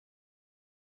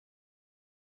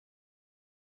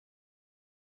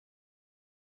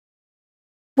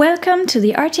Welcome to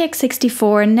the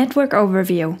RTX64 network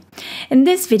overview. In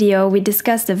this video, we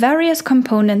discuss the various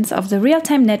components of the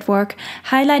real-time network,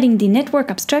 highlighting the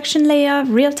network abstraction layer,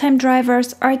 real-time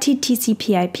drivers,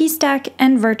 RT/TCP/IP stack,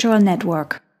 and virtual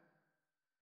network.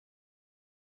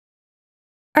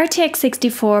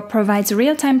 RTX64 provides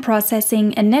real-time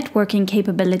processing and networking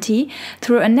capability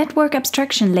through a network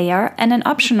abstraction layer and an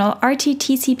optional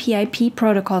RT/TCP/IP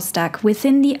protocol stack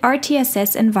within the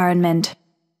RTSS environment.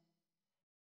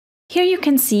 Here you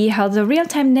can see how the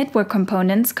real-time network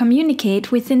components communicate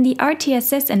within the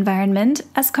RTSS environment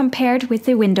as compared with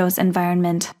the Windows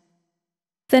environment.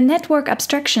 The network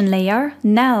abstraction layer,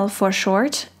 NAL for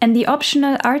short, and the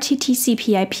optional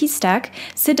RT/TCP/IP stack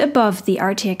sit above the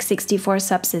RTX64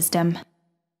 subsystem.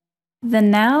 The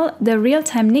NAL, the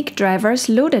real-time NIC drivers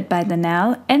loaded by the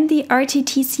NAL, and the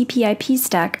RT/TCP/IP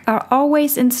stack are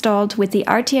always installed with the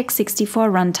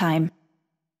RTX64 runtime.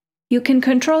 You can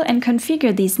control and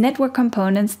configure these network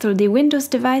components through the Windows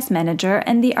Device Manager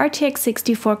and the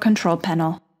RTX64 control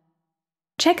panel.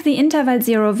 Check the Interval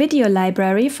 0 video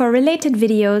library for related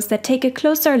videos that take a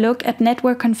closer look at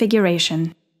network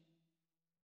configuration.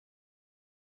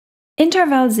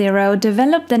 Interval 0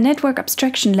 developed the network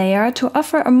abstraction layer to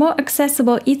offer a more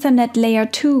accessible Ethernet Layer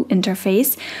 2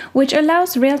 interface, which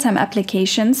allows real-time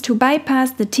applications to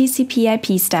bypass the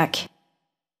TCP/IP stack.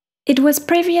 It was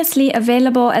previously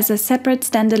available as a separate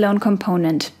standalone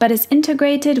component, but is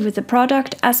integrated with the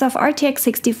product as of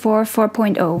RTX64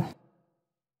 4.0.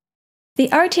 The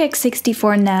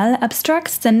RTX64 NAL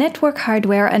abstracts the network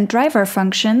hardware and driver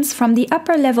functions from the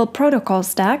upper-level protocol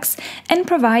stacks and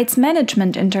provides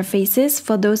management interfaces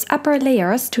for those upper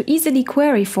layers to easily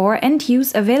query for and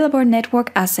use available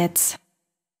network assets.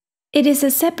 It is a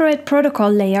separate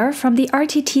protocol layer from the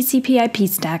RT/TCP/IP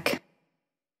stack.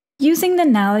 Using the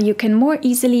NAL, you can more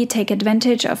easily take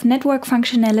advantage of network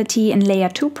functionality in Layer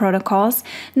 2 protocols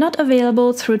not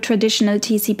available through traditional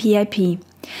TCP/IP,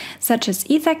 such as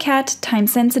EtherCAT,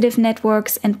 time-sensitive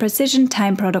networks, and precision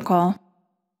time protocol.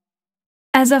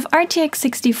 As of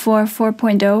RTX64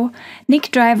 4.0,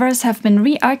 NIC drivers have been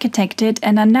re-architected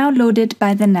and are now loaded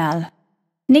by the NAL.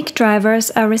 NIC drivers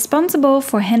are responsible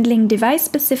for handling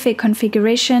device-specific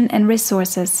configuration and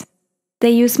resources. They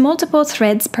use multiple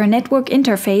threads per network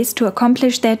interface to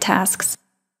accomplish their tasks.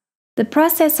 The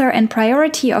processor and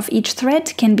priority of each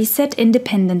thread can be set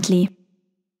independently.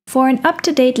 For an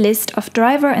up-to-date list of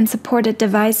driver and supported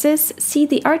devices, see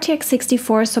the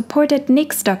RTX64 supported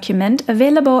NICs document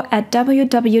available at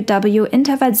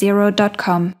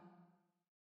www.interval0.com.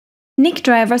 NIC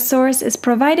driver source is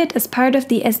provided as part of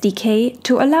the SDK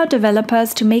to allow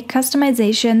developers to make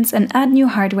customizations and add new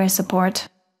hardware support.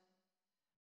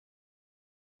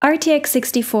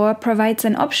 RTX64 provides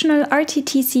an optional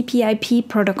RT/TCP/IP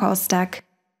protocol stack.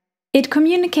 It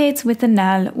communicates with the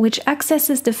NAL, which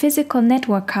accesses the physical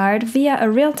network card via a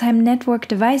real-time network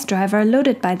device driver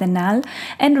loaded by the NAL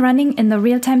and running in the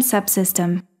real-time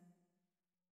subsystem.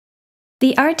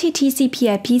 The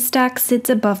RT/TCP/IP stack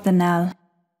sits above the NAL.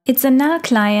 It's a NAL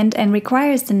client and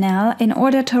requires the NAL in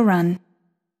order to run.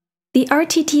 The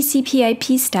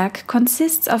RT/TCP/IP stack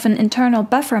consists of an internal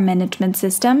buffer management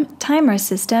system, timer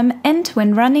system, and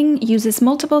when running uses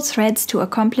multiple threads to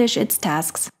accomplish its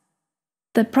tasks.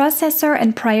 The processor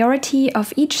and priority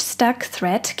of each stack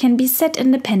thread can be set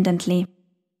independently.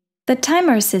 The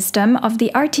timer system of the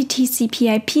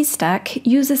RT/TCP/IP stack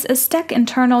uses a stack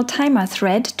internal timer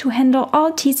thread to handle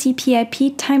all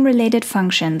TCP/IP time-related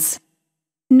functions.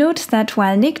 Note that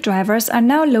while NIC drivers are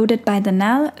now loaded by the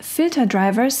NAL, filter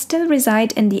drivers still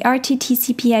reside in the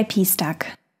RT/TCP/IP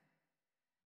stack.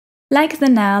 Like the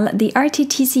NAL, the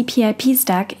RT/TCP/IP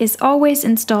stack is always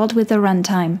installed with the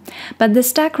runtime, but the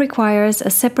stack requires a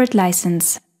separate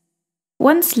license.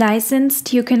 Once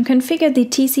licensed, you can configure the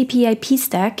TCP/IP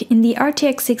stack in the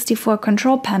RTX64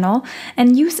 control panel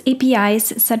and use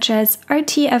APIs such as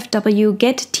RTFW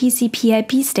get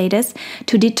TCP/IP status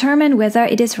to determine whether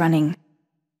it is running.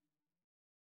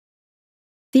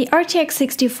 The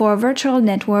RTX64 virtual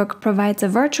network provides a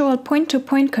virtual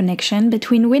point-to-point connection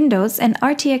between Windows and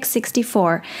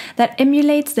RTX64 that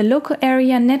emulates the local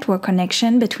area network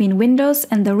connection between Windows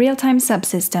and the real-time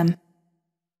subsystem.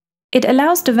 It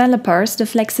allows developers the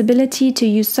flexibility to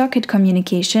use socket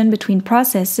communication between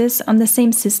processes on the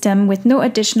same system with no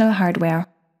additional hardware.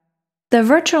 The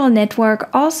virtual network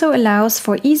also allows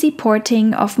for easy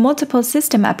porting of multiple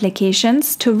system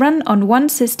applications to run on one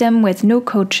system with no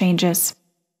code changes.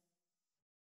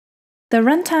 The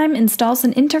runtime installs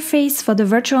an interface for the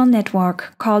virtual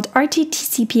network called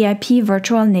RT/TCP/IP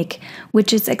Virtual NIC,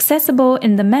 which is accessible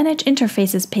in the Manage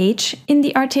Interfaces page in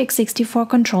the RTX64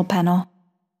 control panel.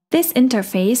 This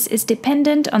interface is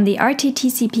dependent on the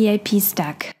RTTCP/IP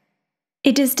stack.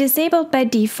 It is disabled by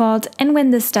default and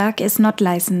when the stack is not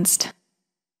licensed.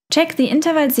 Check the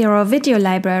Interval 0 video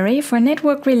library for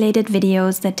network-related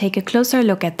videos that take a closer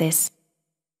look at this.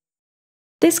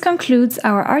 This concludes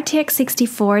our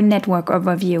RTX64 network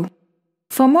overview.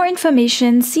 For more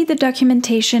information, see the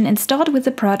documentation installed with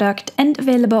the product and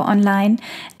available online,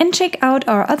 and check out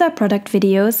our other product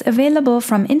videos available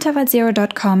from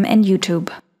interval0.com and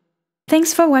YouTube.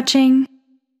 Thanks for watching!